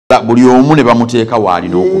buli omu ne bamuteeka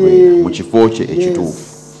waalina okubeera mu kifo kye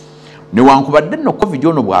ekituufu. Newankubadde nno covid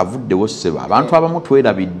ono bw'avuddewo sseba abantu abamu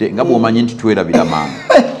twerabidde nga bw'omanyi nti twerabira maama.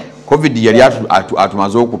 Covid yali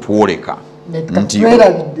atumaze okutwoleka nti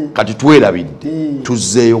kati twerabidde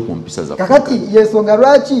tuzzeeyo ku mpisa zaffe. Kakati yensonga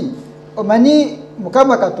lwaki omanyi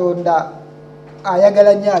Mukama Katonda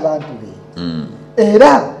ayagala nnyo abantu be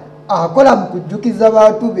era akola mu kujjukiza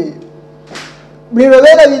abantu be. Buli lwe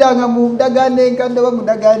beerabiranga mu ndagaano enkadde oba mu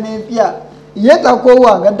ndagaano empya ye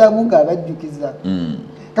takoowanga ddamu ng'abajjukiza.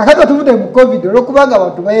 Kakati tuvudde mu covid olw'okubanga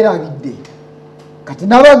abantu beerabidde kati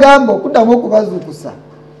n'abagamba okuddamu okubazuukusa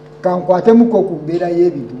kankwatemu ku mbeera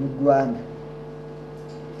y'ebintu mu ggwanga.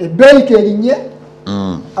 Ebbeeyi kerinnye,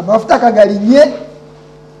 amafuta kagalinnye,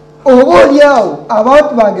 oba oliawo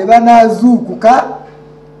abantu bange banaazuukuka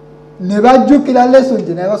ne bajjukira lesson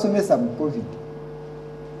gye naye basomesa mu covid.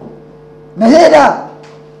 Naye era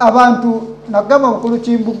abantu nagamba mukulu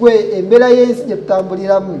Kimbugwe embeera y'ensi gye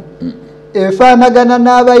tutambuliramu efaanagana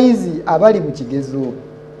n'abayizi abali mu kigezo.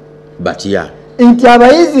 Batya Nti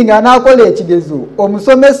abayizi ng'anaakola ekigezo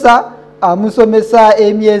omusomesa amusomesa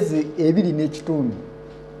emyezi 2.5.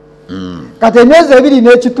 Kati emyezi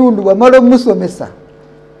 2.5 bw'amala omusomesa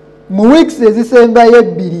mu weeks ezisembayo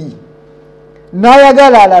 2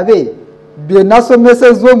 n'ayagala alabe bye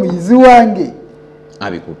nasomesezza omuyizi wange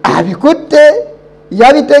abikutte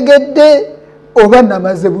yabitegedde oba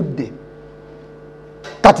namaze budde.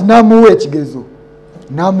 Kati n'amuwa ekigezo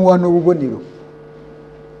n'amuwa n'obubonero.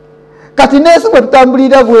 Kati n'ensi bwe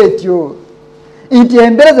tutambulira bwetyo nti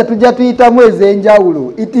embeera ze tujja tuyitamu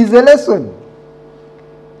ez'enjawulo, it is a lesson.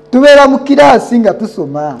 Tubeera mu kiraasi nga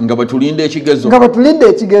tusoma nga bwe tulinda ekigezo.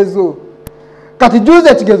 Kati juuzi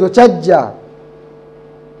ekigezo kyajja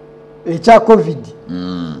ekya covid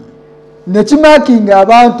ne kimaakinga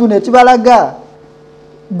abantu ne kibalaga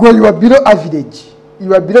gwe you are below average,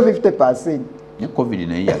 you are below 50%. Covid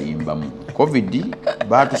naye yalimbamu. Covid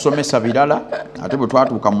batusomesa birala ate bwe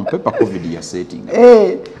twatuuka mu pepa covid ya setting.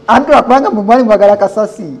 Antu akubanga mu mwalimu mwagala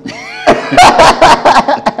kasasi.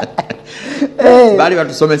 Bali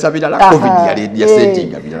batusomesa birala covid ya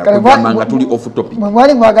setting birala kugamba nga tuli off topic. Mu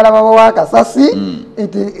mwalimu mwagala baba wa kasasi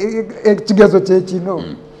ekigezo kye kino.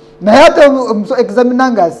 Naye ate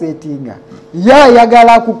examiner nga settinga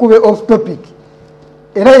yayagala kukube off topic.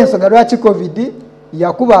 Era yensonga lwaki covid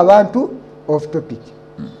yakuba abantu off topic.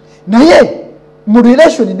 Naye mu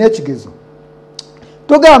relation n'ekigezo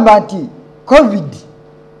tugamba nti covid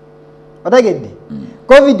otegedde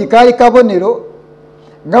covid kali kabonero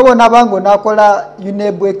nga bona bango nakola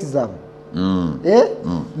UNEB exam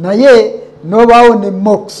naye nobaawo ne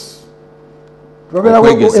mocks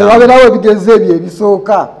waberawo ebigezo ebyo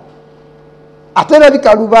ebisooka ate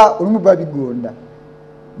bikaluba olumu babigonda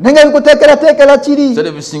nenga bikuteekerateekera kiri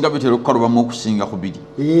sere bisinga bitera okukalubamu okusinga ku biri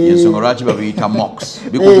yensonga lwaki babiyita mocks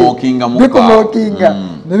bikumokinga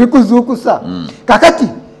ne bikuzuukusa. Kakati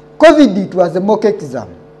covid it was a mock exam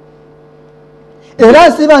era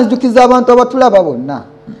nsiba nzijukiza abantu abatulaba bonna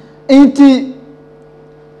nti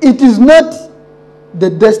it is not the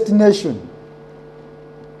destination.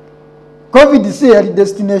 Covid si yali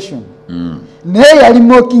destination naye yali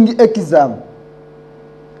mocking exam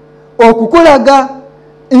okukulaga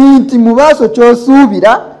nti mu maaso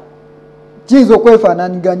ky'osuubira kiyinza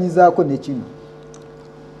okwefaananiganyizaako ne kino.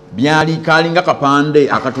 Byali kalinga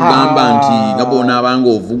kapande akatugamba nti nga bw'onaabanga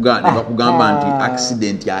ovuga ne bakugamba nti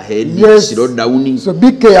accident ahead, slow down, so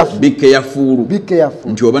be careful.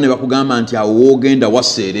 Nti oba ne bakugamba nti awo woogenda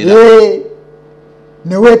waseerera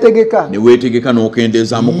neweetegeka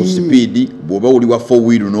n'okendezaamu ku speed bw'oba oli wa 4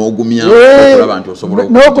 wheel n'ogumya okulaba nti osobola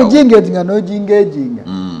n'okujingeejinga.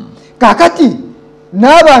 Kakati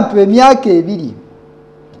n'abantu emyaka 2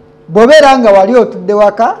 bw'obeera nga wali otudde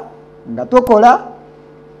waka nga tokola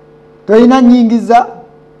toyina nyingiza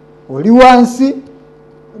oli wansi,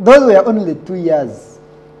 those were only 2 years.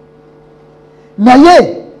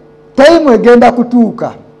 Naye time egenda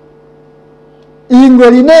kutuuka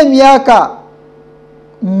ingolina emyaka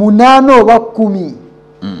 8 oba 10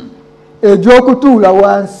 egy'okutuula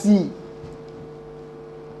wansi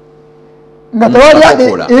nga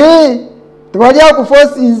tewali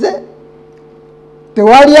akufosinze,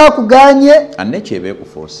 tewali akuganye. Anature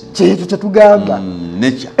beekufosinze kyekyo kye tugamba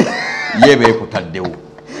nature yebeekutaddewo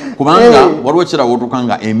kubanga waliwo ekirawo otuuka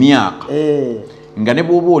nga emyaka nga ne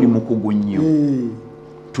bw'oba oli mukugu nnyo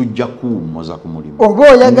tujja kuwummuza ku mulimu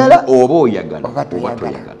oba oyagala oba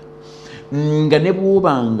toyagala nga ne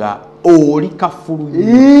bw'oba nga oli kafulu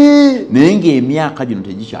naye ng'emyaka gino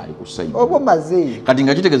tegikyali ku sayidi oba omaze kati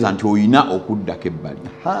nga kitegeeza nti oyina okuddako ebbali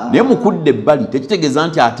naye mu kudda ebbali tekitegeeza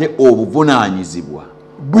nti ate obuvunaanyizibwa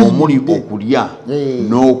omuli okulya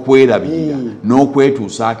n'okwerabirira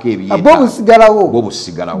n'okwetuusaako abo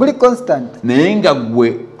busigalawo buli constant naye nga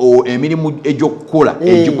gwe emirimu egy'okukola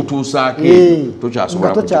egikutuusaako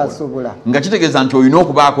tokyasobola nga kitegeeza nti olina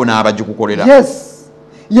okubaako n'abagikukolera. Yes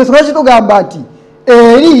lwaki tugamba nti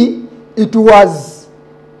eri it was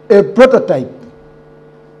a prototype.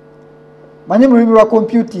 Manyi mu lulimi lwa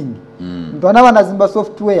computing nti anaaba nazimba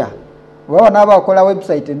software oba naaba akola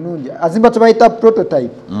website ennungi azimba tebayita prototype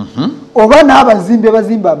oba n'abazimbi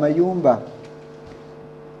bazimba amayumba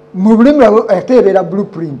mu bulimi lwabwe ate ebeera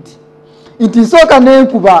blueprint nti nsooka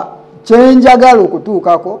n'enkuba kyenjagala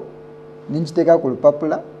okutuukako nenkiteeka ku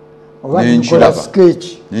lupapula oba nenkola sketch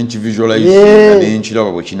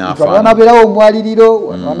nenkiraba bwe kinaafaana wanabeerawo omwaliriro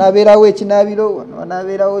wanabeerawo ekinaabiro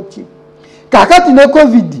wanabeerawo ki kakati ne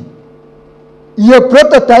covid ye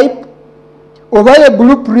prototype oba ye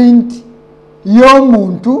blueprint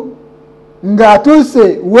y'omuntu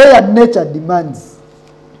ng'atuuse where nature demands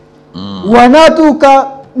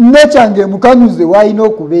wanaatuuka nature ng'emukanyuze w'alina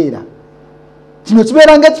okubeera. Kino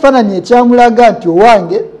kibeera ng'ekifaananyi ekyamulaga nti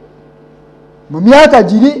owange mu myaka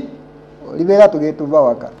giri olibeera tugenda tuva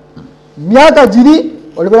waka, mu myaka giri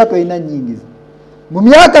olibeera tolina nnyingiza, mu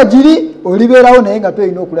myaka giri olibeerawo naye nga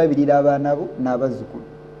tolina okulabirira abaana bo n'abazzukulu.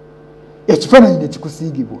 Ekifaananyi ne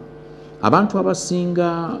kikusiigibwa. Abantu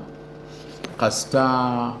abasinga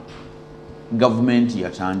kasita gavumenti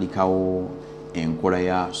yatandikawo enkola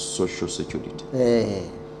ya social security,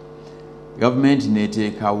 gavumenti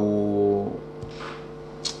neteekawo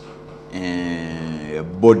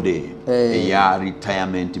body eya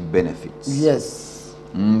retirement benefits. Yes.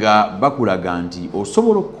 Nga bakulaga nti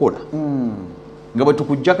osobola okukola nga bwe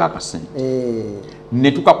tukuggyako akasente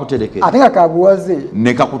ne tukakuterekera ate nga kabuwaze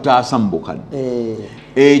ne kakutaasa mu bukadde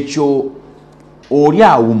ekyo oli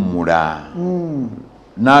awummula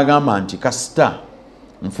n'agamba nti kasita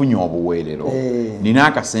nfunye obuweerero nina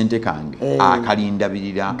akasente kange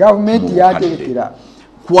akalindabirira gavumenti yaterekera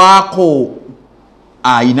kwako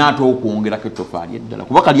ayina ate okwongerako ettofaali eddala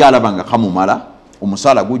kuba kali alaba nga kamumala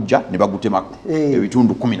omusaala gujja ne bagutemako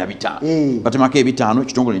ebitundu 15 batemako ebitaano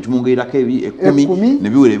ekitongole nekimwongererako 10 ne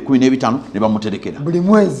biwera 15 ne bamuterekera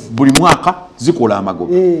buli mwaka zikola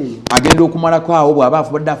amagoba agenda okumalako awo bw'aba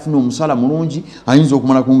afubadde afuna omusaala mulungi ayinza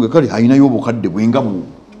okumalako nga kale ayinayo obukadde bwenga bu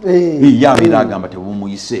yabeera agamba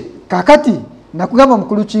tebumuyise. Kakati nakugamba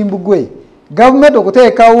mukulu Kimbugwe gavumenti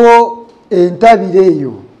okuteekawo entabiro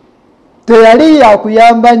eyo teyali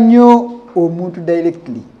yakuyamba nnyo omuntu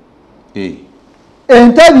directly.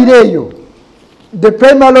 Entabiro eyo the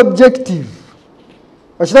primary objective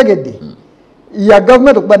okitegedde ya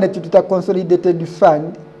gavumenti okuba nekituta consolidated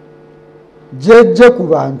fund jeje ku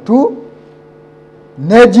bantu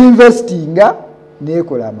neginvestinga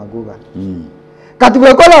nekola amagoba. Kati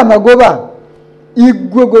bwekola amagoba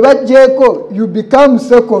igwe gwe bajjeeko you become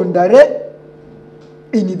secondary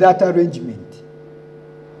in that arrangement.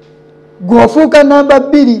 Gwofuuka namba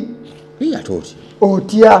 2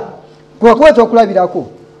 otya kubakuba ekyokulabirako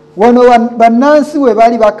wano bannansi we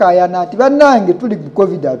baali bakaayana nti bannange tuli mu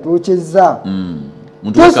covid atwokyezza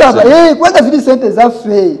tusaba kubanga ziri sente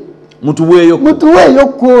zaffe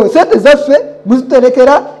mutuweeyoko sente zaffe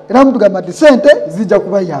muziterekera era mutugamba nti sente zijja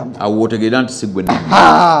kubayamba awo otegeera nti sigwe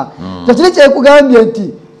kyekiri kyekugambye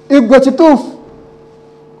nti igwe kituufu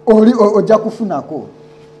ojja kufunako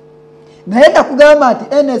naye nakugamba nti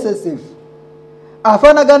NSSF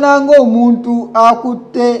afaanagana ng'omuntu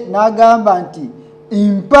akutte n'agamba nti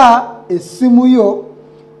mpa essimu yo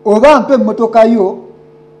oba mpa emmotoka yo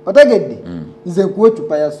otegedde nze nkuwa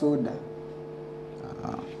ecupa ya soda.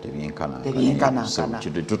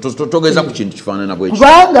 Togeza ku kintu kifaanana bwe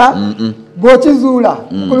kubanga bw'okizuula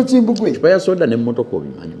mukulu Kimbugwe ecupa ya soda n'emmotoka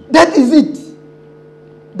obimanyi.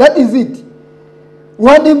 That is it.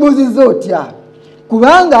 Wandimbuuzizza otya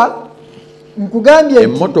kubanga nkugambye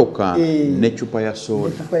emmotoka n'ecupa ya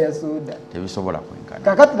soda tebisobola kwenkana.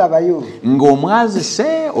 Kakati labayo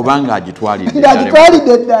ng'omwazise oba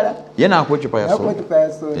ng'agitwalidde ddala ye n'akuwa ecupa ya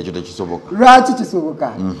soda ekyo tekisoboka. Lwaki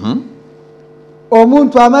kisoboka?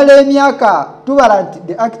 Omuntu amala emyaka tubala nti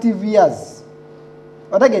the active years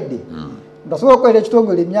otegedde ndasobola okukolera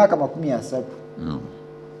ekitongole emyaka 30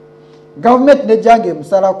 gavumenti nejjanga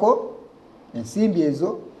emusalako ensimbi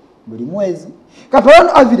ezo buli mwezi. Kati on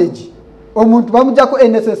average omuntu bamujjako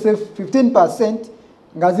NSSF 15%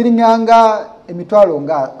 nga ziringanga emitwalo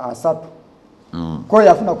nga 3 ko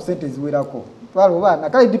yafuna ku sente ziwerako twalo bana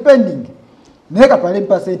kale depending naye katwale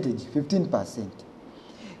percentage 15%.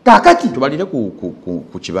 Kakati tubalire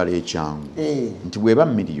ku kibala ekyangu nti bweba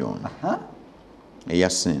miliyoni eya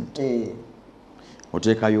sente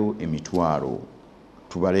oteekayo emitwalo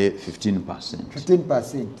tubale 15%.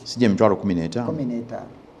 15%. Sije emitwalo 15.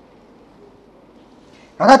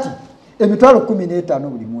 Kakati emitwalo 15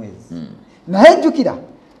 buli mwezi. Naye jjukira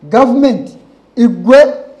government igwe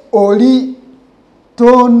oli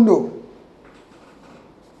tondo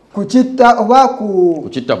kuchitta oba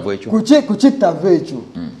kuchitta vekyo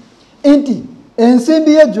nti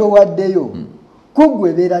ensimbi ye gy'owaddeyo kuggwe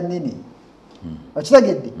ebeera nnene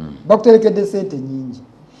okitegedde bakuterekedde sente nyingi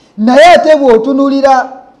naye ate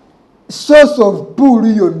bw'otunulira source of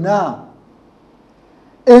pool yonna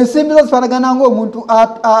ensimbi zo zifaanagana ng'omuntu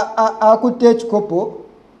akutte ekikopo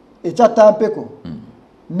ekyatampeko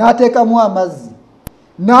n'ateekamu amazzi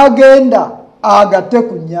n'agenda agatte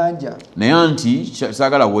ku nnyanja naye anti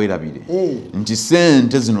saagala weerabire nti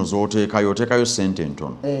sente zino z'oteekayo sente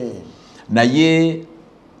ntono naye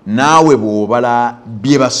naawe bw'obala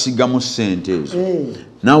bye basigamu sente ezo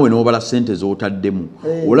naawe n'obala sente z'otaddemu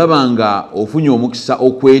olaba nga ofunye omukisa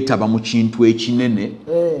okwetaba mu kintu ekinene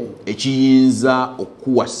ekiyinza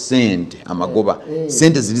okuwa sente amagoba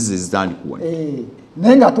sente ziri ze zitandikuwa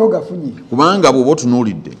naye nga togafunye kubanga bw'oba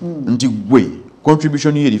otunuulidde nti gwe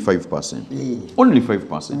contribution yeri 5%. Only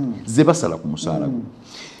 5%. Ze basala ku musaala gwo.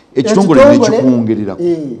 Ekitongole nekikuwongererako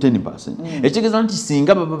 10%. Ekitegeeza nti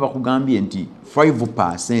singa baba bakugambye nti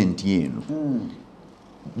 5% yeno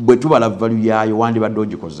bwe tubala value yayo wandibadde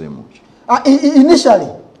ogikozeemu ki? Initially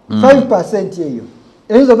 5% eyo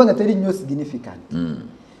eyinza oba nga teri nnyo significant.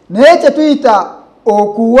 Naye kye tuyita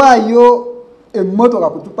okuwaayo emmotoka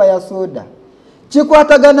ku cupa ya soda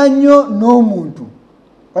kikwatagana nnyo n'omuntu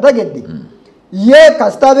wategedde ye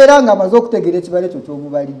kasita abeera nga amaze okutegeera ekibala ekyo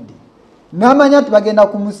ky'omubalidde n'amanya nti bagenda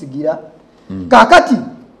kumusigira kaakati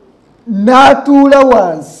n'atuula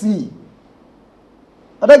wansi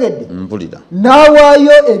wategedde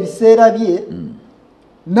n'awaayo ebiseera bye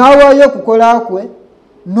n'awaayo okukola kwe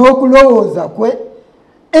n'okulowooza kwe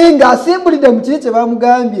nga asimbulidde mu kiri kye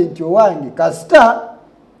bamugambye nti owange kasita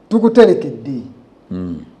tukuterekedde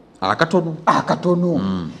akatono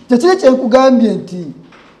kyekiri kyenkugambye nti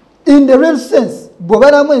in the real sense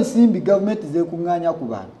bw'obalamu ensimbi gavumenti zeekuŋŋaanya ku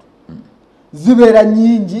bantu zibeera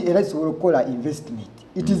nyingi era zisobola okukola investment.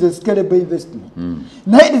 It is a scalable investment.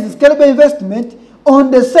 Naye it is a scalable investment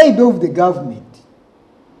on the side of the government.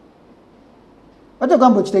 Ate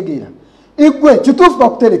ogamba okitegeera igwe kituufu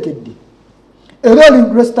bakuterekedde era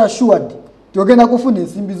oli rest assured tyogenda kufuna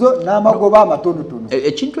ensimbi zo n'amagoba amatonotono.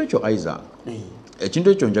 Ekintu ekyo Isaac ekintu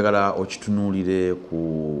ekyo njagala okitunuulire ku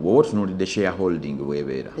bw'oba otunuulidde shareholding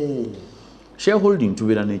bw'ebeera shareholding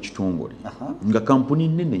tubeera n'ekitongole nga kampuni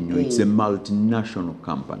nnene nnyo it's a multinational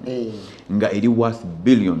company nga eri worth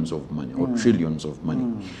billions of money or trillions of money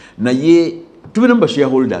naye tubeera mu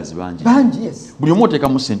bashareholders bangi buli omu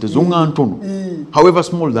oteekamu sente zo nga ntono however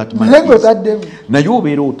small that money is naye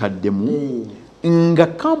obeera otaddemu nga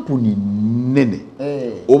kampuni nnene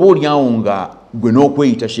oba oliawo nga gwe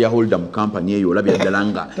n'okweyita shareholder mu kampani eyo olabira ddala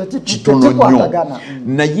nga kitono nnyo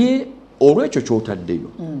naye olw'ekyo ky'otaddeyo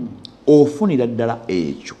ofunira ddala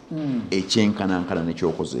ekyo ekyenkanankana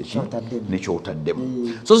nekyokoze eki nekyotaddemu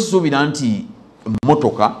so sisuubira nti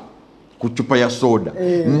motoka ku cupa ya soda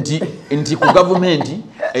nti ku gavumenti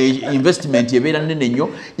investment ebeera nnene nnyo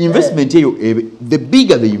investment eyo the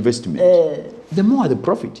bigger the investment the more the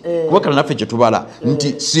profit kuba kala naffe kyetubala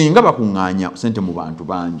nti singa bakuŋŋaanya sente mu bantu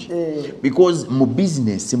bangi because mu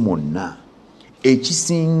bizinesi mwonna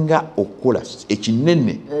ekisinga okukola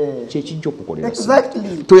ekinene kyekijja okukolera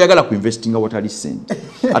toyagala ku investinga watali sente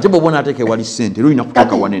ate bw'oba onaateeka ewali sente luyina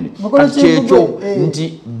kuteeka wanene kati kyekyo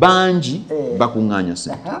nti bangi bakuŋŋaanya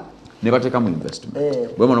sente ne bateekamu investment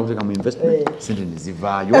bwema nokuteekamu investment sente ne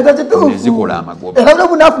zivaayo ne zikola amagoba era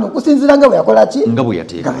bunaafuna okusinziira nga bwe yakola ki nga bwe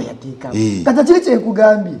yateeka kati kiri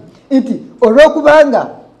kyenkugambye nti olw'okubanga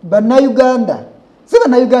bannayuganda si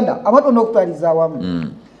bannayuganda amatono okutwaliza awamu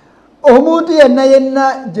omuntu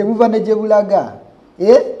yenna gye buva ne gye bulaga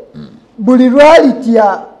buli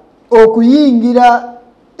lwalitya okuyingira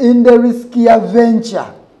in the risky adventure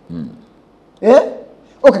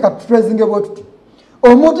katuturezinge bwetuti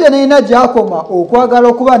omuntu yenna gyakoma okwagala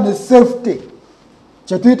okuba ne safety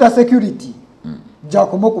kyetuyita security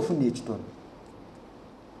gyakoma okufuna ekitono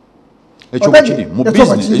ekyo bwekiri mu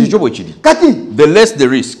business ekyo bwekiri kati the less the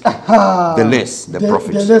risk the less the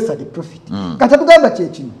profit kati tugamba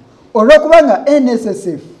kyekino olw'okubanga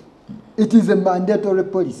NSSF it is a mandatory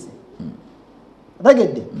policy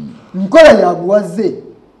atagedde nkola ya buwaze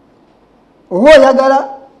oba oyagala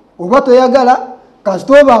oba toyagala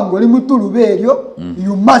kasita oba ng'oli mu ttuluba eryo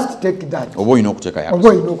you must take that oba olina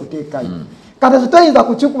okuteekayo kati toyinza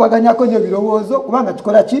kukikubaganyako nyo ebirowoozo kubanga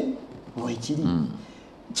kikola ki bwekiri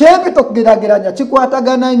kyempita okugeraageranya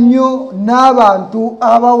kikwatagana nnyo n'abantu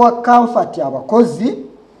abawa comfort abakozi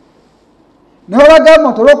ne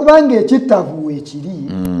babagamba nti olwokubanga ekittavu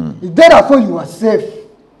weekiri therefore you are safe.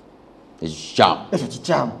 Ekyo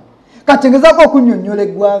kikyamu. Kati ngezaako okunnyonnyola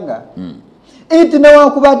eggwanga nti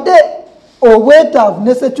newankubadde obwetaavu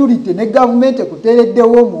ne security ne gavumenti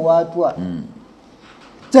ekuteereddewo omuwaatwa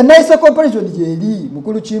kyenayise comparison gyeri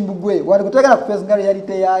mukulu Kimbugwe wali kutegera ku face nga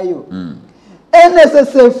reality yaayo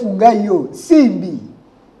NSSF nga yo simbi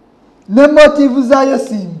ne motive zaayo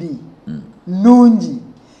simbi nungi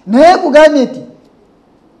naye kugambye nti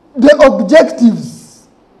the objectives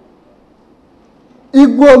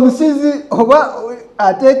igwe omusizi oba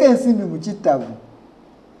ateeka ensimbi mu kittavu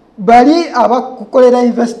bali abakukolera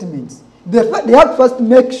investments they have to first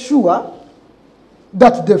make sure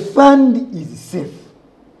that the fund is safe.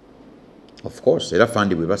 Of course, era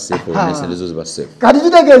fund bwe ba safe olw'ensente ziba safe. Kati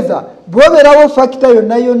kitegeeza bw'obeerawo factor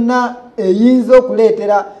yonna yonna eyinza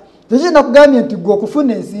okuleetera tekirina kugambye nti gwe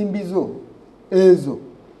okufuna ensimbi zo ezo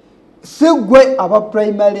si gwe aba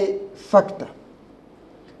primary factor.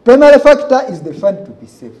 Primary factor is the fund to be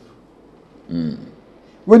safe.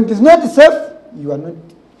 When it is not safe, you are not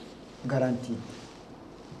guaranteed.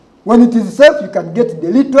 When it is safe, you can get the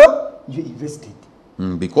little you invested.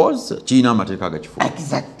 Because kiina amateeka agakifuga.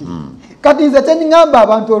 Exactly. Kati nze kyeningamba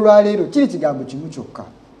abantu olwaleero kiri kigambo kimu kyokka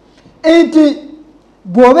nti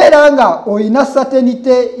bw'obeera nga olina certainty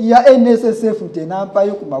ya NSSF nti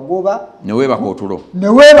enampayo ku magoba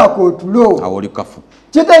neweebaka otulo awo oli kafu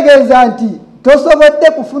kitegeeza nti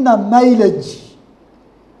tosobodde kufuna mileage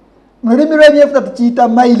mu lulimi lw'ebyenfuna tukiyita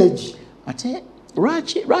mileage. Ate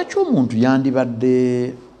lwaki omuntu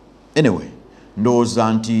yandibadde anyway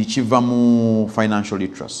ndowooza nti kiva mu financial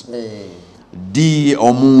literacy di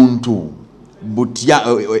omuntu butya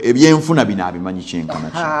ebyenfuna bino abimanyi kyenkana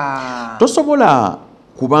ki tosobola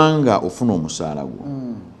kubanga ofuna omusaala gwo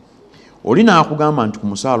oli naakugamba nti ku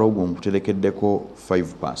musaala ogwo nkuterekeddeko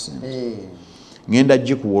 5% ngenda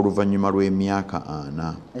gikuwa oluvannyuma lw'emyaka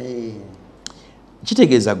 4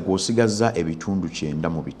 kitegeeza gw'osigazza ebitundu 9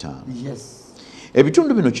 mu 5.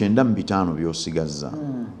 Ebitundu bino 9 mu 5 by'osigazza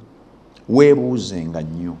weebuuzenga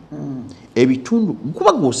nnyo ebitundu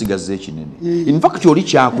kuba gw'osigazza ekinene in fact oli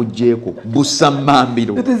kyakugjeeko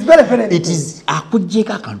busammambiro it is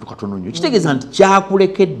akugjeeko akantu katono nnyo kitegeeza nti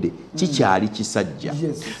kyakulekedde kikyali kisajja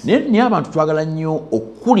naye abantu twagala nnyo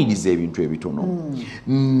okuwuliriza ebintu ebitono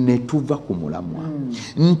ne tuva ku mulamwa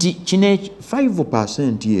nti kino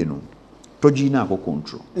 5% eno togirinaako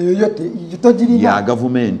control ya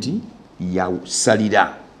gavumenti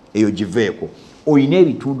yasalira eyo giveeko oyina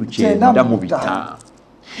ebitundu 9 mu 5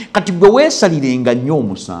 kati gwe weesalirenga nnyo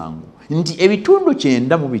omusango nti ebitundu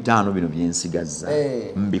 9 mu 5 bino byensigazza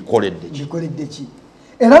mbikoledde ki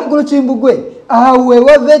era mukulu Kimbugwe awo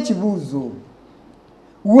weewava ekibuuzo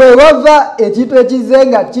weewava ekintu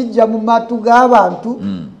ekizenga kijja mu matu g'abantu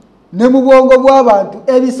ne mu bwongo bw'abantu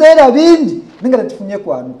ebiseera bingi ninga tetufunye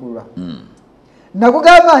kwanukulwa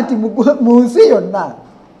nakugamba nti mu nsi yonna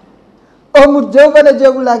omujjeuva ne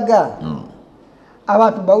gye bulaga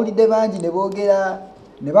abantu bawulidde bangi ne boogera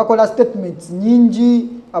ne bakola statements nyingi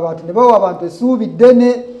abantu ne bawa abantu essuubi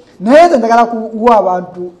ddene naye nze njagala kuwa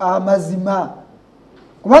abantu amazima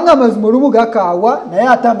kubanga amazima olumu gakaawa naye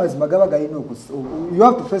ate amazima gaba galina you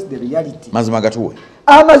have to face the reality. Mazima gatuwe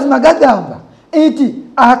amazima gagamba nti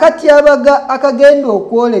akatyabaga akagenda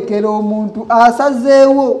okwolekera omuntu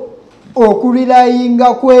asazeewo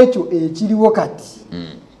okulirayinga ku ekyo ekiriwo kati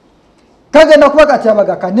kagenda kuba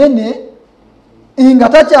katyabaga kanene nga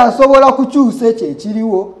takyasobola kukyusa ekyo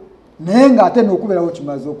ekiriwo naye ng'ate n'okubeerawo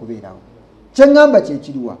kimaze okubeerawo kyeŋŋamba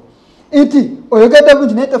kyekiriwa nti oyogedde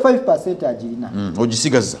bulungi naye 5% agirina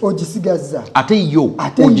ogisigazza ate yo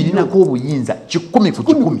ogirinako obuyinza 10 ku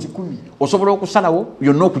 10 osobola okusalawo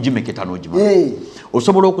yonna okugimeketa n'ogimala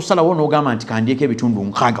osobola okusalawo n'ogamba nti kandyeko ebitundu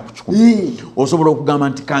 6 ku 10 osobola okugamba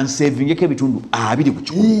nti kansevingeko ebitundu 2 ku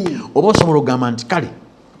 10 oba osobola okugamba nti kale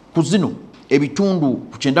ku zino ebitundu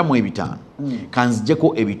 9 mu 5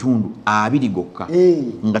 kanzijeko ebitundu 2 gokka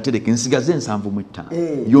nga tereke nsigaze 7 mu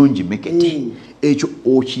 5 yonji mekete ekyo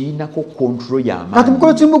okiyinako control y'amaanyi. Kati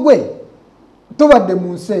mukulu Kimbugwe tubadde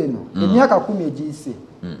mu nsi eno emyaka 10 egiyise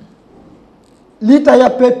lita ya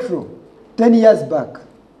petrol 10 years back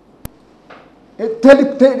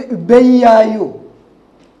beeyi yaayo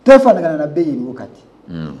tefaanagana na beeyi eriwo kati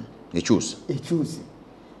ekyuse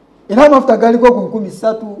era amafuta galiko ku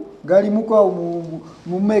 3,000 galimuko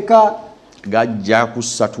mu meka gajja ku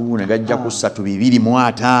 3 ne gajja ku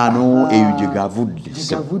 3,250 eyo gye gavudde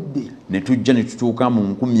ne tujja ne tutuuka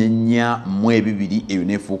mu 4,400 eyo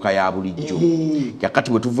neefuuka ya bulijjo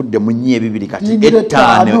kakati bwe tuvudde mu 4,200 kati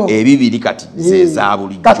 5,200 kati ze za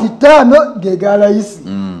bulijjo kati 5 ge ga layisi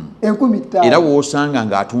 15,000 era woosanga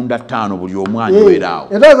ng'atunda 5 buli omu anyweraawo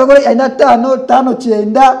era gakole ayina 5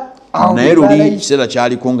 9 naye luli kiseera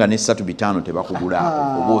kyaliko nga ne 3,500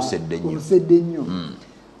 tebakugulaako oba osedde nnyo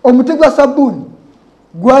omuti gwa sabbuuni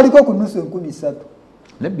gwaliko ku nusu 3,000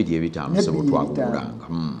 ne 2,500 sebo twagugulanga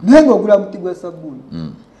naye ng'ogula muti gwa sabbuuni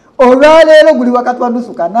olwaleero guli wakati wa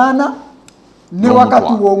nusu 8 ne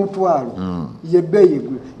wakati w'omutwalo yebbeeyi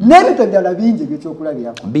egula n'ebintu ebirala bingi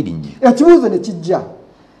ebyekyokulabirako ekibuuzo ne kijja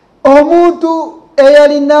omuntu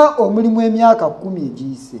eyalina omulimu emyaka 10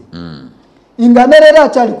 egiyise nga nerera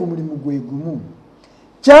akyali ku mulimu gwe gumu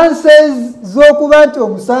chances z'okuba nti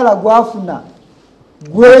omusaala gwafuna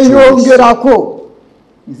gweyongerako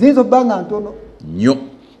ziyinza okuba nga ntono nnyo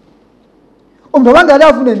omuntu obanga yali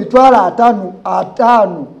afuna emitwalo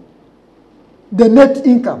 5 the net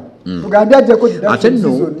income tugambe ajjeko ate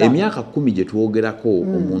nno emyaka 10 gye twogerako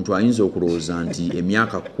omuntu ayinza okulowooza nti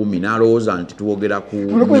emyaka 10 n'alowooza nti tuwogera ku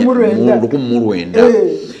 1900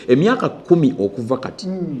 emyaka 10 okuva kati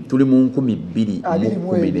tuli mu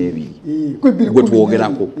 2012 gwe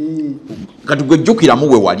twogerako kati gwe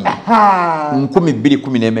jjukiramu we wali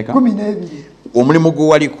 2010 n'emeka omulimu gwe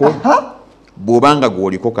waliko bw'obanga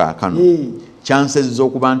gw'oliko kaakano chances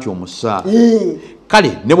z'okuba nti omusaala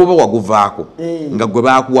kale ne bwoba waguvaako nga gwe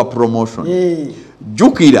baakuwa promotion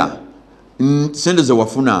jjukira sente ze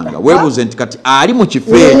wafunanga weebuuze nti kati ali mu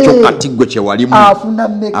kifo ekyo kati gwe kye walimu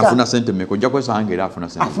afuna sente mmeka ojja kwesanga era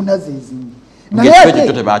afuna zezimu ng'ekifo ekyo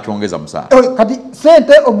kyo tebaakyongeza musaala kati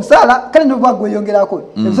sente omusaala kale ne bwoba gweyongerako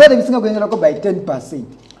ebisaala ebisinga gweyongerako by 10%.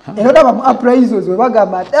 Era olaba mu appraisals we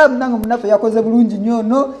bagamba adamu nange munaffe yakoze bulungi nnyo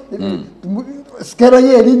ono sikero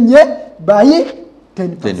ye erinnye by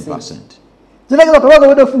 10%. Kitegeeza okuba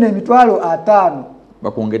nga ofuna emitwalo 5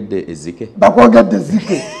 bakwongedde ezzike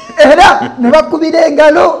era ne bakubira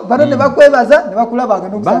engalo bano ne bakwebaza ne bakulabanga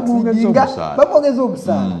n'okusakiringa bamwongeza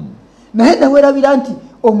omusaala naye newerabira nti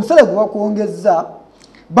omusale gwe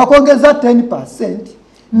bakwongeza 10%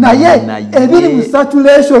 naye ebiri mu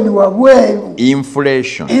saturation wabweru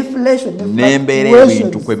inflation n'embeera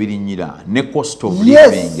ebintu kwe birinnyira ne cost of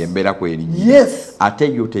living embeera kwerinnyira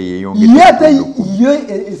ate yo teyeyongedde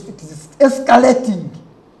escalating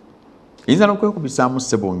yinza n'okwekubisaamu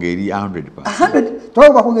ssebo ng'eri 100% toba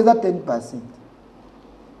bakwongeza 10%.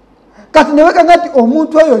 Kati newekanga nti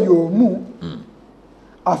omuntu oyo y'omu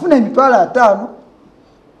afuna emitwalo 5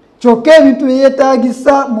 kyokka ebintu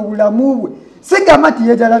byeyetaagisa mu bulamu bwe sigamba nti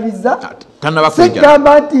yejalabiza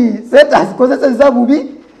sigamba nti sente azikozeseza bubi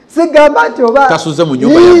sigamba nti oba tasuze mu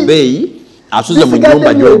nyumba ya bbeeyi asuze mu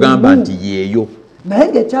nyumba gy'ogamba nti yeeyo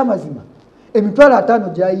naye ng'ekyamazima emitwalo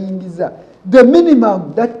 5 gyayingiza the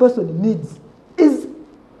minimum that person needs is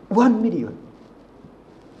 1 million.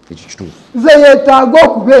 Ekyo kituufu ze yeetaaga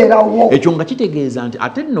okubeerawo ekyo nga kitegeeza nti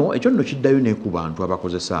ate nno ekyo nno kiddayo ne ku bantu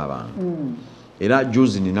abakozesa abantu era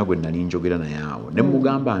juzi nina gwe nali njogera naye awo ne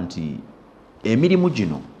mugamba nti emirimu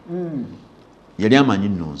gino yali amanyi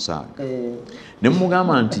nno nsaaga ne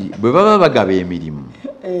mugamba nti bwe baba bagaba emirimu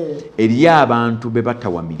eri abantu be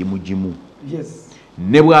batawa mirimu gimu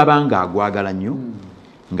ne bw'aba ng'agwagala nnyo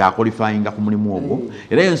ng'akwalifayinga ku mulimu ogwo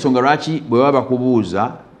era ensonga lwaki bwe baba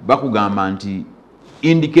bakubuuza bakugamba nti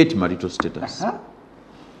indicate marital status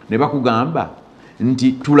ne bakugamba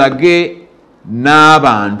nti tulage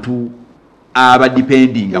n'abantu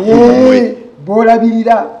abadipendinga ku mwe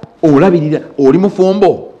b'olabirira oli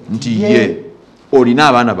mufumbo nti ye olina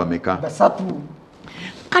abaana bameka basatu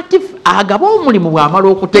kati agaba omulimu bw'amala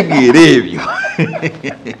okutegeera ebyo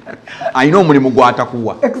alina omulimu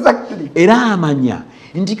gw'atakuwa era amanya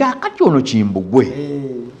nti kaakati ono kimbugwe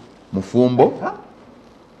mufumbo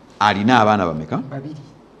alina abaana bameka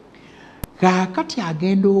kaakati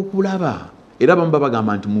agenda okulaba era bamu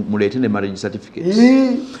bagamba nti muleete ne marriage certificate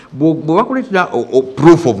bwe bakuleetera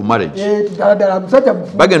proof of marriage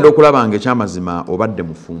bagenda okulaba nga ekyamazima obadde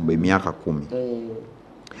mufumbo emyaka 10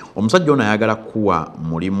 omusajja ono ayagala kuwa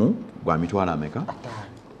mulimu gwa mitwalo ameka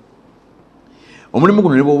omulimu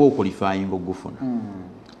guno ne bw'oba okwalifayinga ogufuna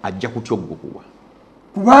ajja kutya ogukuwa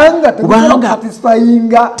kubanga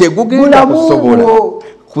tegugenda kusobola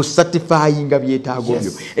kusatifayinga byetaago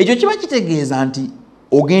byo ekyo kiba kitegeeza nti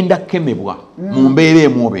ogenda kemebwa mu mbeera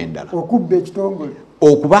emu oba endala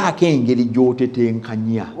okubaako engeri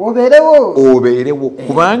gy'otetenkanya obeerewo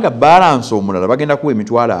kubanga balance omulala bagenda kuwa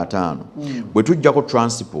emitwalo 5 bwe tujjako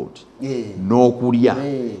transport n'okulya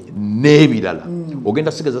n'ebirala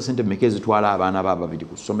ogenda sigaza sente mmeka ezitwala abaana ba babiri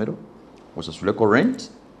ku ssomero osasuleko rent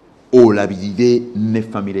olabirire ne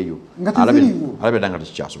famire yo alabira nga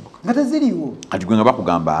tekikyasoboka kati gwe nga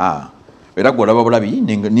bakugamba era gwe olaba bulabi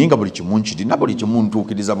ninga buli kimu nkirina buli kimu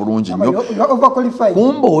ntuukiriza bulungi nnyo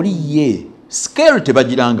kumba oli ye scale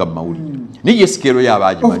tebagiranga mu mawulire niye scale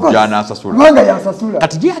y'abaagimajja n'asasula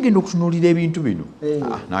kati gye agenda okutunuulira ebintu bino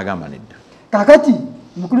n'agamba nedda kakati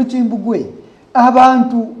mukulu Kimbugwe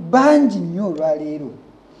abantu bangi nnyo olwaleero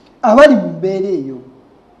abali mu mbeera eyo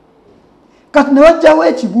kati ne wajjawo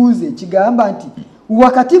ekibuuzo ekigamba nti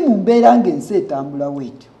wakati mu mbeera ng'ensi etambula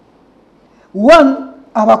weetyo one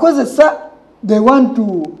abakozesa they want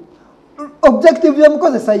to objective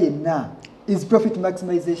y'omukozesa yenna is profit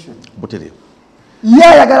maximization butere ye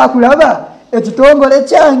ayagala kulaba ekitongole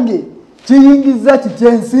kyange kiyingiza kiti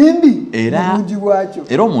ensimbi obungi bwakyo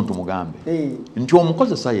era omuntu mugambe nti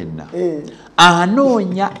omukozesa yenna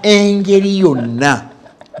anoonya engeri yonna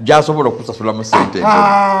gy'asobola okusasulamu sente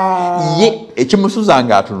ye ekimusuza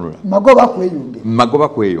ng'atunula magoba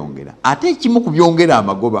kweyongera ate ekimu ku byongera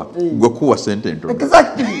amagoba gwe kuwa sente ntono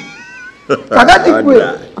kakati gwe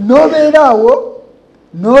n'obeeraawo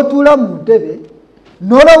n'otuula mu ntebe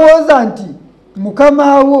n'olowooza nti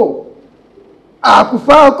mukama wo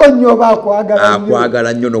akufaako nnyo oba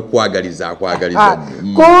akwagala nnyo n'okwagaliza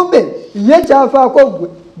kumbe ye kyafaako gwe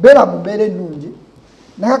beera mu mbeera ennungi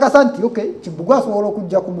nakakasa nti Kimbugwe asobola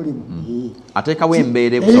okujja ku mulimu ateekawo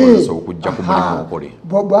embeera ekusobozesa okujja ku mulimu okole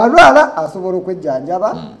bw'alwala asobola okwejjanjaba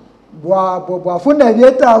bw'afuna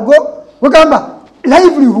ebyetaago wegamba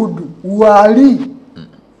livelihood waali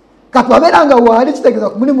katwabeera nga waali kitegeeza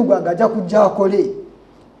ku mulimu gwange ajja kujja akole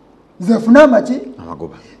zefuna amaki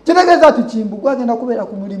amagoba kitegeeza ti Kimbugwe agenda kubeera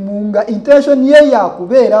ku mulimu nga intention ye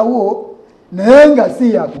yakubeerawo naye nga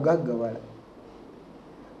si yakugaggawala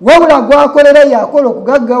wabula gwakolera yakola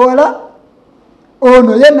okugaggawala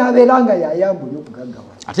ono ye n'abeera nga yayambula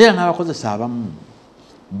okugaggawala ate era n'abakozesa abamu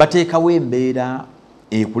bateekawo embeera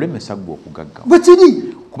ekulemesa gwe okugaggawala bwe kiri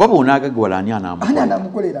kuba bw'onaagaggawala ani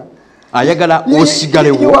anaamukolera ayagala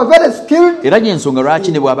osigalewo era gyensonga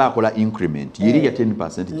lwaki ne bw'aba akola increment yeri ya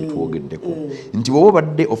 10% gyetwogeddeko nti bw'oba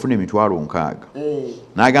obadde ofuna emitwalo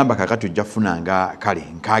 6 n'agamba kakati ojja kufunanga kale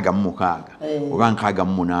 6 oba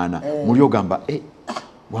 6 muli ogamba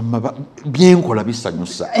wamma byenkola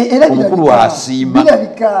bisanyusa omukulu asiima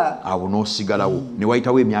awo n'osigalawo ne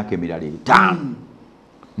wayitawo emyaka emirala 5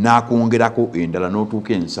 n'akwongerako endala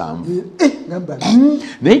n'otuuka 7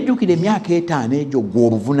 naye jjukira emyaka 5 egyo gwe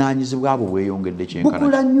obuvunaanyizibwa bwo bweyongedde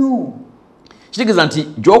kyenkana kitegeeza nti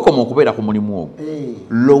gy'okoma okubeera ku mulimu ogwo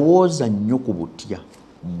lowooza nnyo ku butya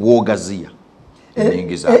bw'ogaziya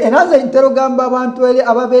era nze ntera ogamba abantu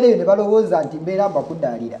ababeereyo ne balowooza nti mbeera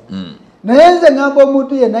mbakudaalira naye nze ngamba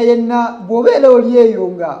omuntu yenna bw'obeera oli eyo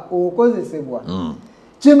nga okozesebwa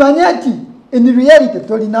kimanya nti in reality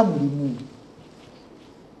tolina mulimu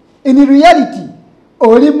in reality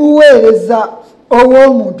oli muweereza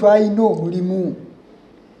ow'omuntu alina omulimu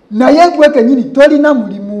naye gwe kenyini tolina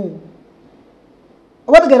mulimu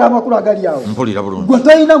oba tegera amakulu agali awo gwe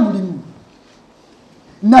tolina mulimu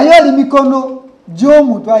naye oli mikono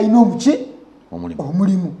gy'omuntu alina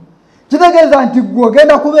omulimu kitegeeza nti gwe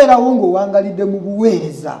ogenda kubeerawo ng'owangalidde mu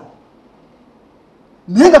buweereza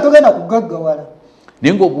naye nga togenda kugaggawala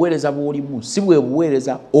naye ng'obuweereza bw'olimu si bwe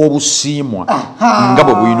buweereza obusiimwa nga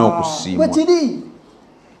bwe bulina okusiimwa bwe kiri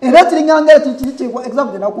era kiringanga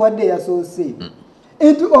example gyenakuwadde eyasoose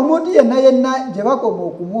nti omuntu yenna gye bakoma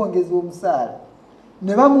okumwongeza omusaala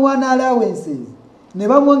ne bamuwa ne allowances ne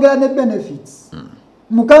bamwongera ne benefits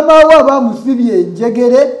mukama we abamusibye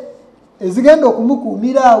enjegere ezigenda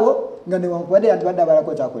okumukuumira awo nga newankubadde yandibadde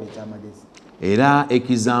abalako kyakola ekyamagezi era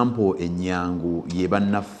example enyangu ye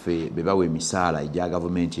bannaffe be bawa emisaala egya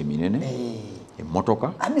gavumenti eminene emmotoka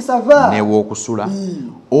n'ew'okusula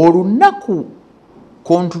olunaku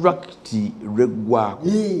kontrakiti lweggwako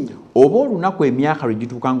oba olunaku emyaka lwe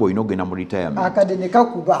gituuka ng'olina ogenda mu retirement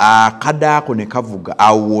akadaako ne kavuga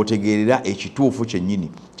awo wootegeerera ekituufu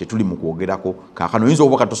kyennyini kye tuli mu kwogerako kaakano oyinza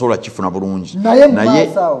oba katosobola kifuna bulungi naye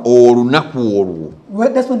olunaku olwo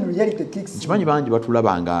nkimanyi bangi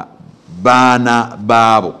batulabanga baana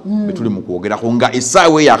baabo betuli mu kwogerako nga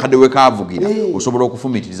essaawa eyo akadde we kaavugira osobola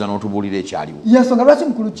okufumitiriza n'otubuulira ekyaliwo yensonga lwaki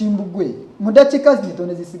mukulu Kimbugwe mu dakiika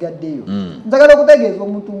zitono ezisigaddeyo njagala okutegeeza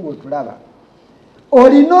omuntu ng'otulaba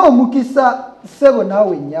olina omukisa ssebo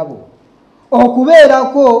naawe nnyabo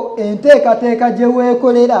okubeerako enteekateeka gye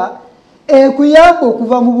weekolera ekuyamba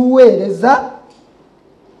okuva mu buweereza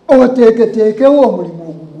oteeketeekewo omulimu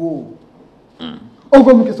ogugwo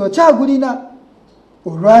ogwo mukisa okyagulina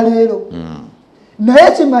olwaleero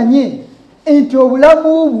naye kimanye nti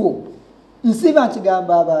obulamu bwo nsiba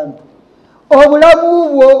nkigamba abantu obulamu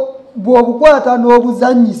bwo bw'obukwata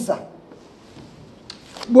n'obuzannyisa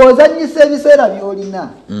bw'ozannyisa ebiseera by'olina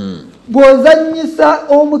bw'ozannyisa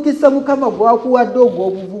omukisa mukama gwakuwadde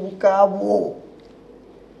ogw'obuvubuka bwo.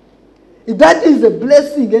 That is a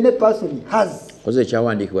blessing any person has. Koze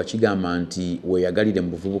ekyawandiikibwa kigamba nti weeyagalire mu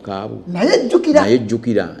buvubuka bwo naye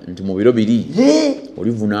jjukira nti mu biro biri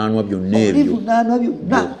olivunaanwa byonna ebyo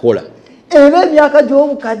okola era emyaka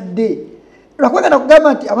gy'obukadde lwakwagala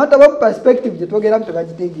kugamba nti abantu abamu perspective gye twogeramu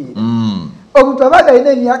tebagitegeera. Omuntu aba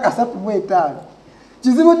alina emyaka 35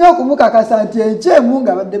 kizibu nnyo okumukakasa nti enkyemu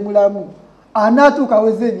ng'abadde mulamu anaatuuka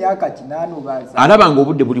aweze emyaka 8 obaza alaba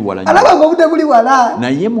ng'obudde buli wala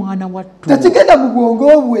naye mwana wattu tekigenda mu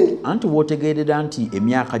bwongo bwe anti bw'otegeerera nti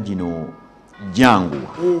emyaka gino janguwa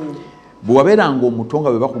bwe wabeeranga omuto nga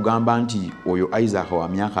bwe bakugamba nti oyo Isaac wa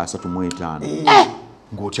myaka 35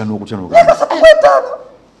 ng'otya n'okutya n'ogamba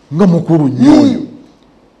nga mukulu nnyo oyo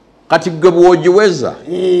kati gwe bw'ogiweza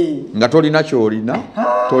nga tolina ky'olina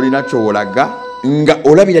tolina ky'olaga nga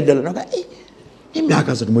olabira ddala noga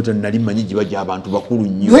emyaka 35 nali manyi giba gy'abantu bakulu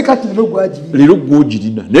nnyo leero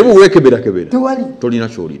gw'ogirina naye bwe weekeberakebera tolina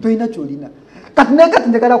ky'olina kati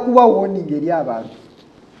njagala kuba warning eri abantu.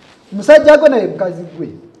 Musajja gwe naye mukazi gwe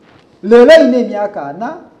leero ayina emyaka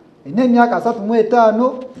 4 ayina emyaka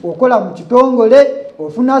 35 okola mu kitongole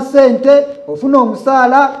ofuna ssente ofuna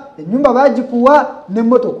omusaala ennyumba bagikuwa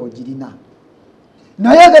n'emmotoka ogirina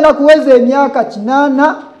naye agenda kuweza emyaka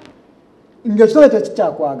 8 ng'ekitole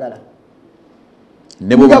tekikyakwagala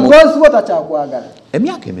nga bwosi bwo takyakwagala.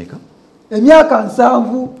 Emyaka emeka? Emyaka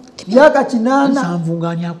 7 myaka 8 7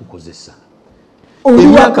 ng'ani akukozesa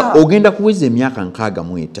emyaka ogenda kuweza emyaka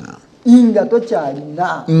 65 nga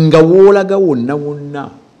tokyalina nga woolaga wonna wonna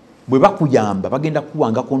bwe bakuyamba bagenda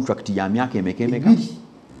kuwanga contract ya myaka emeka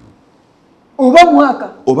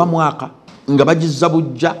oba mwaka nga bagizza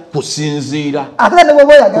bujja kusinziira ate ne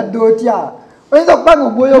bwoba oyagadde otya oyinza okubanga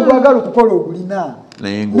omwoyo ogwagala okukola ogulina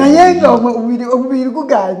naye nga omubiri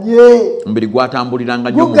guganye omubiri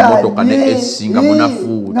gwatambuliranga nnyo mu mmotoka ne esi nga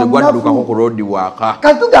munafu tegwaddukako ku road waaka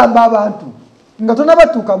kati tugamba abantu nga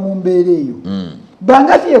tonabatuuka mu mbeera eyo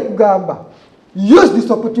bangafi ekugamba use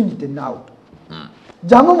this opportunity now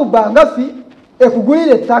jangu mu bangafi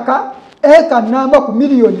ekugulira ettaka eka namba ku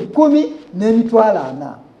miliyoni 10 n'emitwalo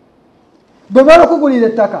 4 bwe bala okugulira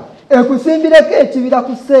ettaka ekusimbireko ekibira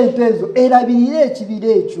ku ssente ezo erabirire ekibira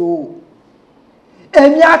ekyo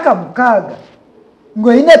emyaka 6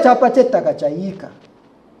 ng'olina ekyapa ky'ettaka kyayiika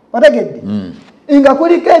wategedde nga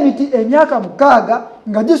kuliko emiti emyaka 6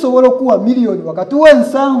 nga gisobola okuwa miliyoni wakati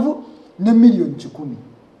w'7 ne miliyoni 10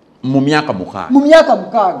 mu myaka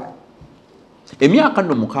 6 emyaka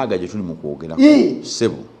nno 6 gye tuli mu kwogerako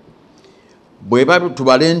ssebo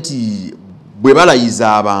tubale nti bwe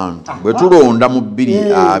balayiza abantu bwe tulonda mu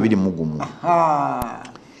 2021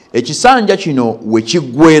 ekisanja kino we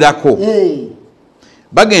kiggwerako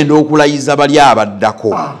bagenda okulayiza bali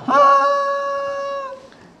abaddako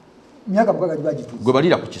gwe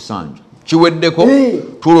balira ku kisanja kiweddeko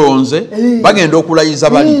tulonze bagenda okulayiza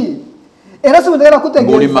bali era simutegera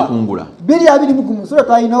kutegeeza makungula 2021 sura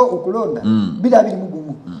twalina okulonda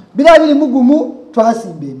 2021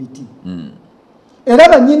 twasimba emiti era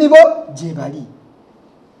banyini bo gye bali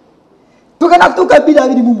tugenda kutuuka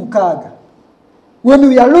 2026 when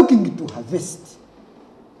we are looking to harvest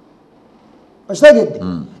okitegedde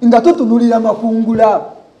nga tutunulira makungula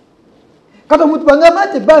kati omuntu bangamba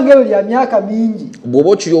nti ebbanga eryo lya myaka mingi bw'oba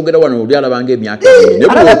okiryogera wano oli alabanga emyaka mingi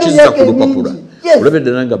naye bwe okizza ku lupapula olabye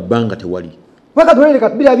ddala nga bbanga tewali weka tulere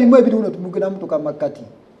kati 2021 tumugenda mutuka makati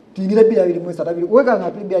tuyingire 2023 weka nga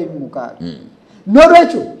 2026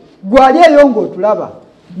 n'olwekyo gwali eyo ng'otulaba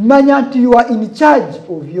manya nti you are in charge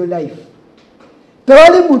of your life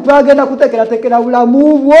tewali muntu agenda kutekeratekera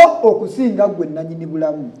bulamu bwo okusinga gwe nannyini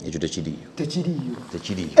bulamu ekyo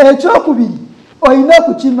tekiriyo ekyokubiri olina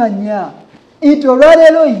okukimanya nti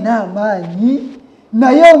olwaleero olina amaanyi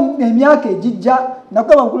naye emyaka egijja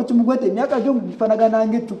nakuba nkulu kimugwete emyaka gyomugifanagana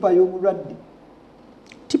ng'eccupa y'omulwadde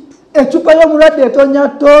eccupa y'omulwadde etonya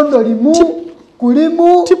ttondo limu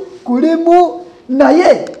kulimu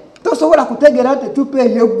naye tosobola kutegeera nti eccupa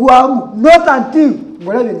eyo eggwamu not until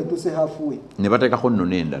ng'olabye ngetuse halfway ne bateekako nno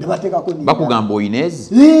n'endala bakugamba oyina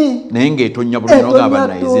ezi naye ng'etonya buli nogamba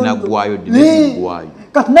naye zinaggwayo dinezigwayo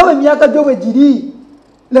kati nawe emyaka gyo bwe giri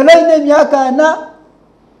leero olina emyaka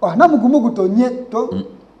 4 mugumu gutonye 42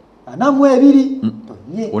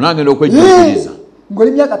 tonye onaagenda okwejjuukiriza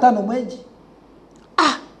ng'oli myaka 5 mwegi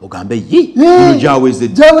ogambe yi bino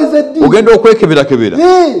jaweze ogenda okwekebera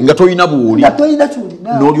nga toyina buwuli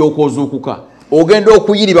n'olyoka ozuukuka ogenda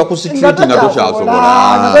okuyiriba ku street nga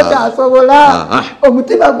tokyasobola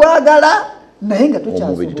omutima gwagala naye nga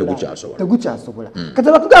omubiri tegukyasobola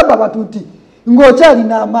kati batugamba abantu nti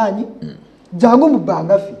ng'okyalina amaanyi jangu mu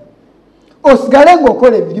Bangafi osigale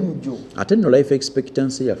ng'okola emirimu gyo. Ate nno life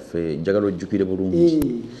expectancy yaffe njagala ojjukire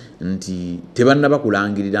bulungi nti tebannaba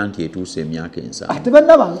kulangirira nti etuuse emyaka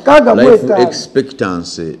 7. Life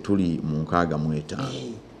expectancy tuli mu 65.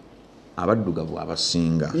 Abaddugavu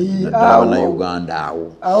abasinga naddala Abannayuganda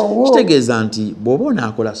awo kitegeeza nti bw'oba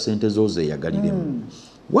onaakola ssente zo zeeyagaliremu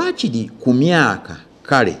waakiri ku myaka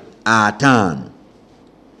kale 5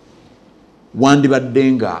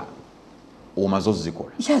 wandibadde nga omaze ozikola.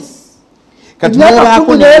 Kati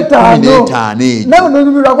n'obaako ne 15 nawe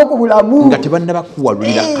n'onyumirwako ku bulamu nga tebannaba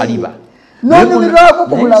kuwalulira kaliba n'onyumirwako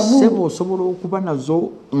ku bulamu sebo osobola okuba nazo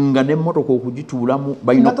nga n'emmotoka okugituulamu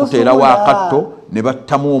balina okuteerawo akatto ne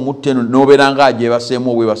battamu omutto eno n'obeera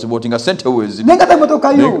ng'agyebaseemu obwebasiba oti nga ssente weeziri naye nga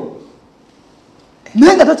temmotoka yo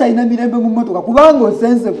naye nga tokyalina mirembe mu mmotoka kubanga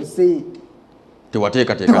osenze buse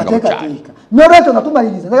tewateekateekanga bukyali. N'olwekyo nga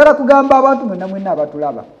tumaliriza njagala kugamba abantu mwenna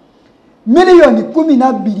abatulaba miliyoni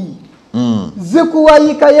 12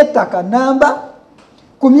 zikuwayika y'ettaka namba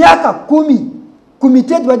ku myaka 10 ku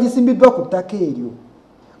miti bagisimbiddwa ku ttaka eryo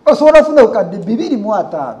osobola ofuna obukadde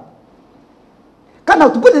 2.5. Kana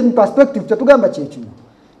to put it in perspective kyetugamba kyekino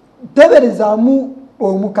teberezaamu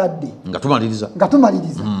omukadde nga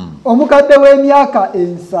tumaliriza omukadde w'emyaka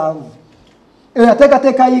 7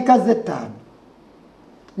 eyateekateeka yiika ze 5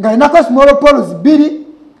 nga alina small poles 2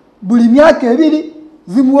 buli myaka 2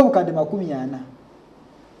 zimuwa obukadde 40.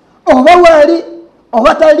 Oba wali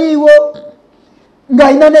oba taliiwo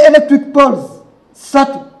ng'alina ne electric poles 3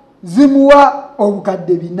 zimuwa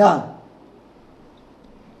obukadde 4.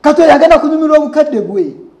 Kati yagenda kunyumirwa obukadde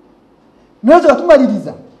bwe n'ekyo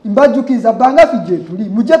tumaliriza mbajjukiza Bangafi gye tuli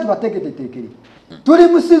mujje tubateeketeekere tuli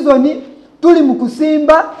mu sizoni tuli mu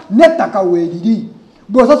kusimba n'ettaka weeriri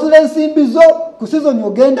bw'osasula ensimbi zo ku sizoni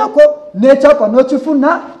ogendako n'ekyapa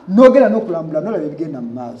n'okifuna n'ogenda n'okulambula n'olaba ebigenda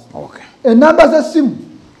mu maaso. Ennamba z'essimu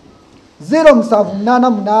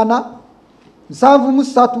 0788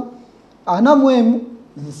 73 41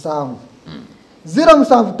 7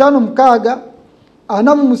 0756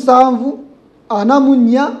 47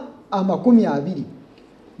 44 20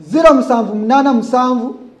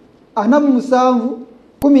 0787 47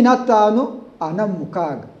 15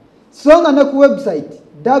 46 songa ne ku website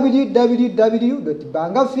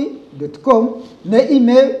www.bangafi.com ne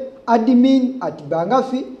email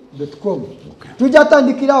admin@bangafi.com. Tujja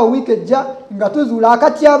tandikirawo wiiki ejja nga tuzuula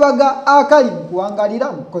akatyabaga akali mu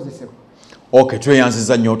kuwangalira mu kukozesebwa.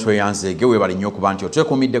 Tweyanziza nnyo tweyanzeege weebale nnyo okuba nti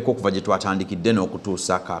otwekuumiddeko okuva gye twatandikidde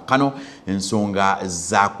n'okutuusa kaakano ensonga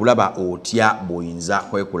za kulaba otya bw'oyinza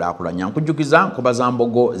kwekulaakulanya. Nkujjukiza nkoba za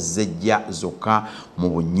mbogo zejja zokka mu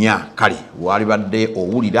bunnya. Kale walibadde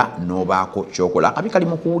owulira n'obaako ky'okola akabi kali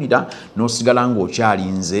mu kuwulira n'osigala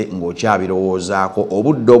ng'okyalinze ng'okyabirowoozaako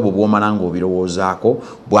obudde obwo bw'omala ng'obirowoozaako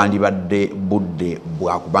bwandibadde budde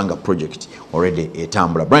bwakubanga project already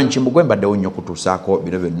etambula. Branch Mbugwe mbaddewo nnyo okutuusaako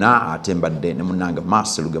bino byonna ate mbadde ne munanga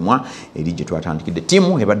Master Lugemwa eri gye twatandikidde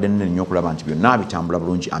tiimu ebadde nnene nnyo okulaba nti byonna bitambula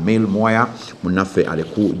bulungi. Amel Mwaya munnaffe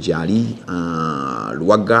aleku gyali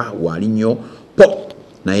Luwaga wali nnyo po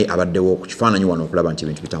naye abaddewo ku kifaananyi wano okulaba nti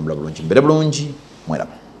ebintu bitambula bulungi. Mbere bulungi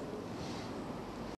mweraba.